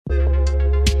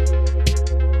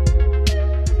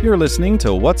You're listening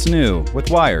to What's New with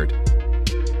Wired.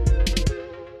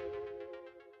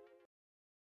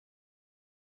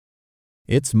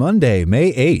 It's Monday,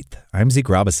 May 8th. I'm Zeke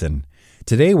Robison.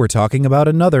 Today we're talking about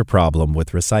another problem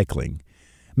with recycling.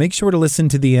 Make sure to listen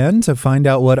to the end to find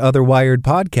out what other Wired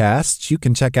podcasts you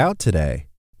can check out today.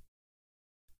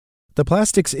 The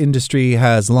plastics industry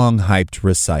has long hyped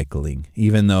recycling,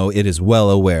 even though it is well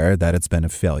aware that it's been a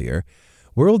failure.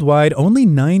 Worldwide, only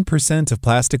 9% of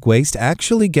plastic waste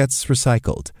actually gets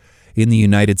recycled. In the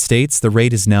United States, the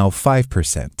rate is now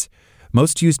 5%.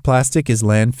 Most used plastic is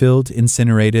landfilled,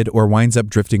 incinerated, or winds up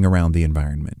drifting around the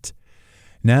environment.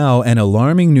 Now, an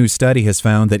alarming new study has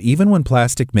found that even when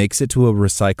plastic makes it to a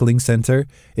recycling center,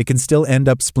 it can still end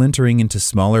up splintering into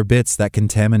smaller bits that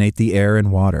contaminate the air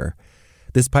and water.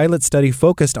 This pilot study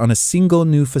focused on a single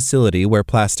new facility where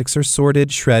plastics are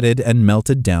sorted, shredded, and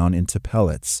melted down into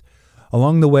pellets.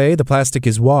 Along the way, the plastic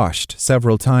is washed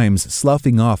several times,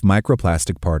 sloughing off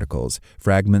microplastic particles,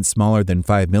 fragments smaller than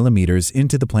 5 millimeters,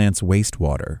 into the plant's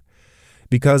wastewater.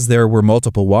 Because there were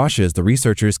multiple washes, the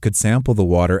researchers could sample the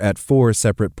water at 4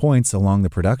 separate points along the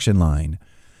production line.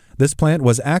 This plant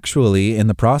was actually in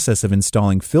the process of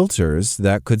installing filters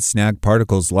that could snag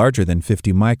particles larger than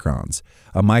 50 microns.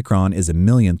 A micron is a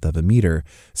millionth of a meter,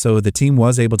 so the team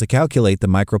was able to calculate the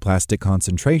microplastic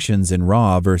concentrations in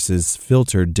raw versus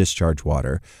filtered discharge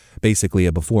water, basically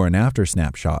a before and after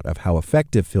snapshot of how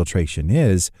effective filtration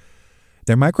is.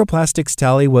 Their microplastics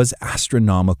tally was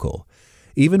astronomical.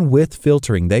 Even with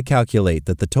filtering, they calculate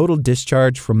that the total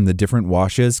discharge from the different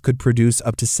washes could produce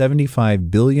up to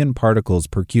 75 billion particles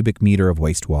per cubic meter of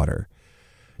wastewater.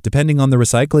 Depending on the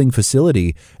recycling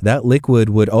facility, that liquid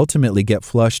would ultimately get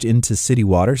flushed into city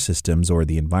water systems or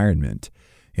the environment.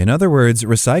 In other words,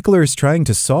 recyclers trying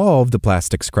to solve the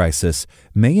plastics crisis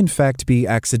may in fact be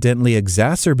accidentally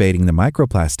exacerbating the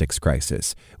microplastics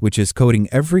crisis, which is coating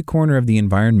every corner of the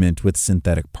environment with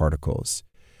synthetic particles.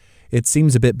 It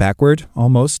seems a bit backward,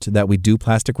 almost, that we do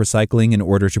plastic recycling in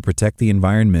order to protect the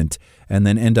environment and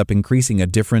then end up increasing a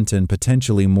different and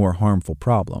potentially more harmful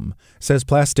problem, says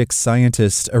plastics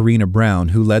scientist Irina Brown,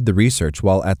 who led the research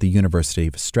while at the University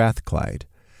of Strathclyde.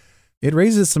 It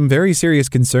raises some very serious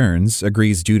concerns,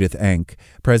 agrees Judith Ank,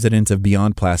 president of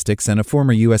Beyond Plastics and a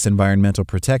former U.S. Environmental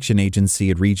Protection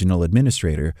Agency regional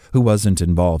administrator who wasn't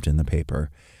involved in the paper.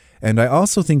 And I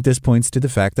also think this points to the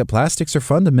fact that plastics are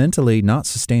fundamentally not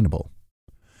sustainable.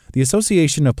 The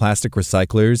Association of Plastic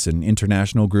Recyclers, an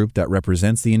international group that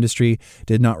represents the industry,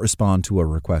 did not respond to a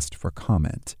request for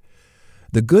comment.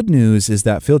 The good news is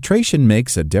that filtration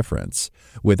makes a difference.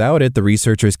 Without it, the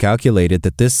researchers calculated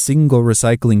that this single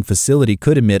recycling facility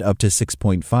could emit up to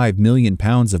 6.5 million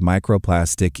pounds of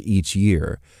microplastic each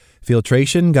year.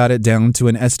 Filtration got it down to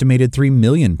an estimated 3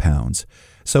 million pounds.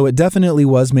 So it definitely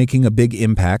was making a big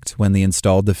impact when they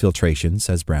installed the filtration,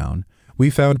 says Brown. We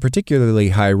found particularly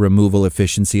high removal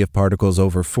efficiency of particles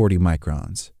over 40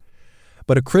 microns.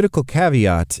 But a critical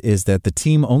caveat is that the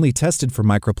team only tested for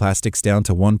microplastics down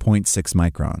to 1.6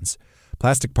 microns.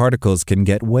 Plastic particles can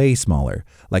get way smaller,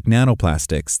 like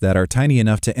nanoplastics that are tiny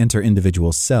enough to enter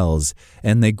individual cells,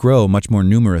 and they grow much more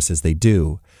numerous as they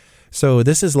do. So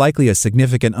this is likely a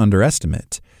significant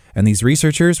underestimate. And these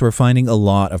researchers were finding a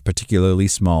lot of particularly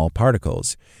small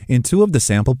particles. In 2 of the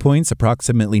sample points,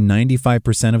 approximately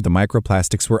 95% of the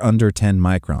microplastics were under 10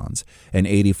 microns, and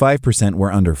 85%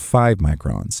 were under 5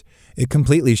 microns. It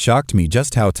completely shocked me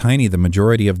just how tiny the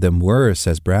majority of them were,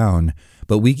 says Brown,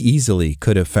 but we easily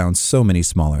could have found so many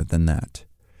smaller than that.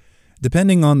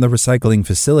 Depending on the recycling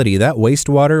facility, that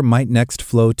wastewater might next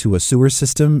flow to a sewer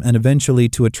system and eventually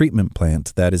to a treatment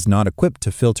plant that is not equipped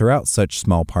to filter out such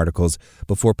small particles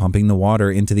before pumping the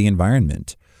water into the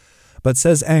environment. But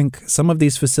says Ank, some of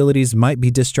these facilities might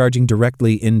be discharging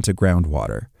directly into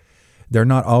groundwater. They're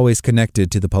not always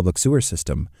connected to the public sewer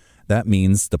system. That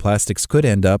means the plastics could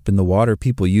end up in the water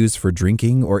people use for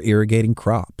drinking or irrigating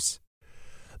crops.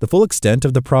 The full extent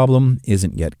of the problem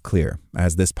isn't yet clear,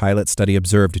 as this pilot study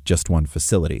observed just one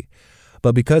facility.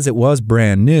 But because it was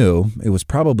brand new, it was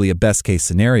probably a best-case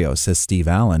scenario, says Steve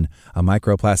Allen, a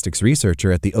microplastics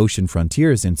researcher at the Ocean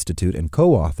Frontiers Institute and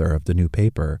co-author of the new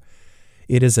paper.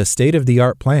 It is a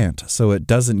state-of-the-art plant, so it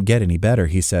doesn't get any better,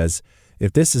 he says.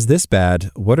 If this is this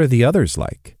bad, what are the others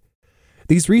like?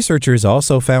 These researchers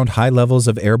also found high levels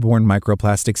of airborne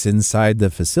microplastics inside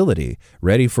the facility,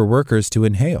 ready for workers to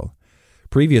inhale.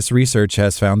 Previous research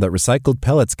has found that recycled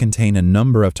pellets contain a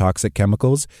number of toxic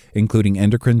chemicals, including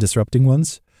endocrine-disrupting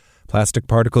ones. Plastic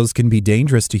particles can be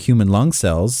dangerous to human lung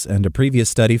cells, and a previous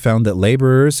study found that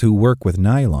laborers who work with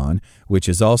nylon, which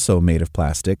is also made of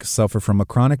plastic, suffer from a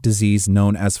chronic disease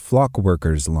known as flock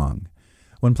worker's lung.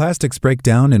 When plastics break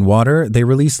down in water, they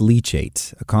release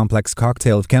leachate, a complex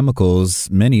cocktail of chemicals,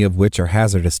 many of which are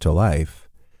hazardous to life.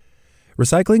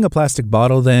 Recycling a plastic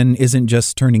bottle, then, isn't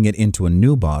just turning it into a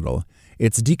new bottle.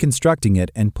 It's deconstructing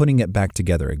it and putting it back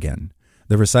together again.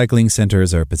 The recycling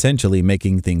centers are potentially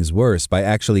making things worse by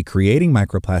actually creating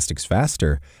microplastics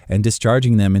faster and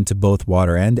discharging them into both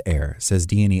water and air, says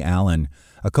Deanie Allen,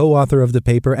 a co-author of the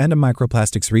paper and a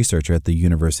microplastics researcher at the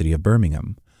University of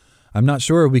Birmingham. I'm not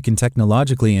sure we can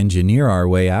technologically engineer our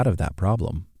way out of that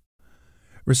problem.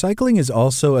 Recycling is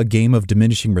also a game of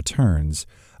diminishing returns.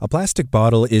 A plastic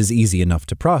bottle is easy enough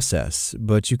to process,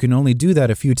 but you can only do that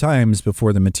a few times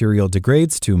before the material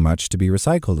degrades too much to be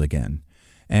recycled again.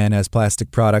 And as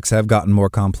plastic products have gotten more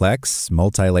complex,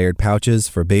 multi-layered pouches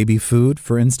for baby food,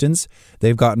 for instance,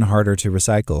 they've gotten harder to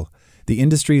recycle. The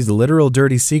industry's literal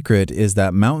dirty secret is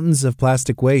that mountains of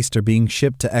plastic waste are being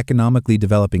shipped to economically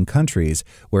developing countries,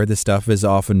 where the stuff is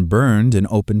often burned in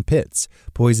open pits,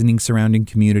 poisoning surrounding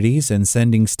communities and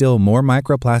sending still more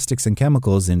microplastics and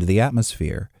chemicals into the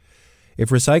atmosphere. If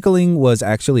recycling was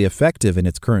actually effective in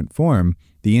its current form,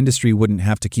 the industry wouldn't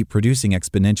have to keep producing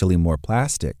exponentially more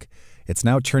plastic. It's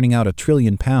now churning out 1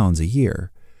 trillion pounds a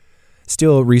year.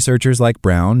 Still, researchers like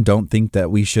Brown don't think that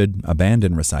we should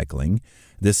abandon recycling.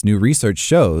 This new research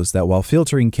shows that while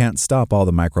filtering can't stop all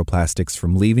the microplastics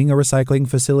from leaving a recycling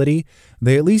facility,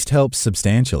 they at least help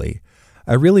substantially.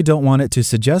 I really don't want it to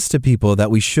suggest to people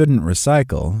that we shouldn't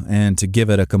recycle and to give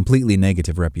it a completely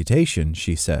negative reputation,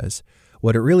 she says.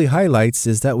 What it really highlights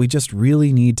is that we just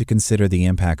really need to consider the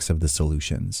impacts of the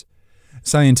solutions.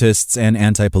 Scientists and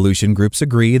anti-pollution groups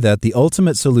agree that the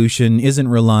ultimate solution isn't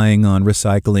relying on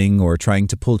recycling or trying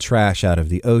to pull trash out of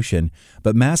the ocean,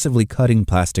 but massively cutting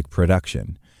plastic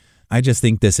production. I just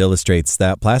think this illustrates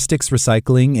that plastics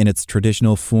recycling in its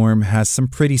traditional form has some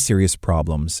pretty serious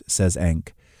problems, says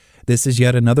Enck. This is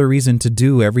yet another reason to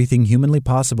do everything humanly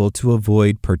possible to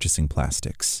avoid purchasing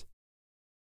plastics.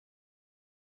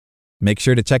 Make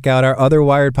sure to check out our other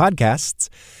Wired podcasts.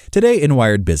 Today in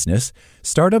Wired Business,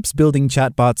 startups building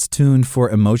chatbots tuned for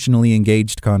emotionally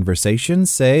engaged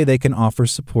conversations say they can offer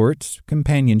support,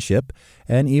 companionship,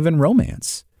 and even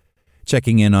romance.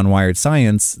 Checking in on Wired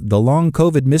Science, the long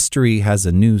COVID mystery has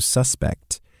a new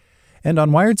suspect. And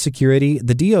on Wired Security,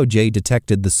 the DOJ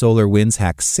detected the SolarWinds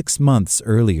hack 6 months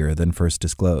earlier than first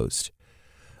disclosed.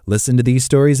 Listen to these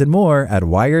stories and more at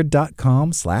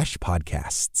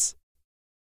wired.com/podcasts.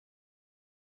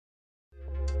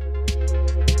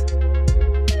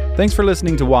 Thanks for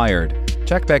listening to Wired.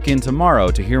 Check back in tomorrow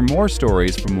to hear more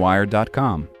stories from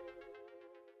Wired.com.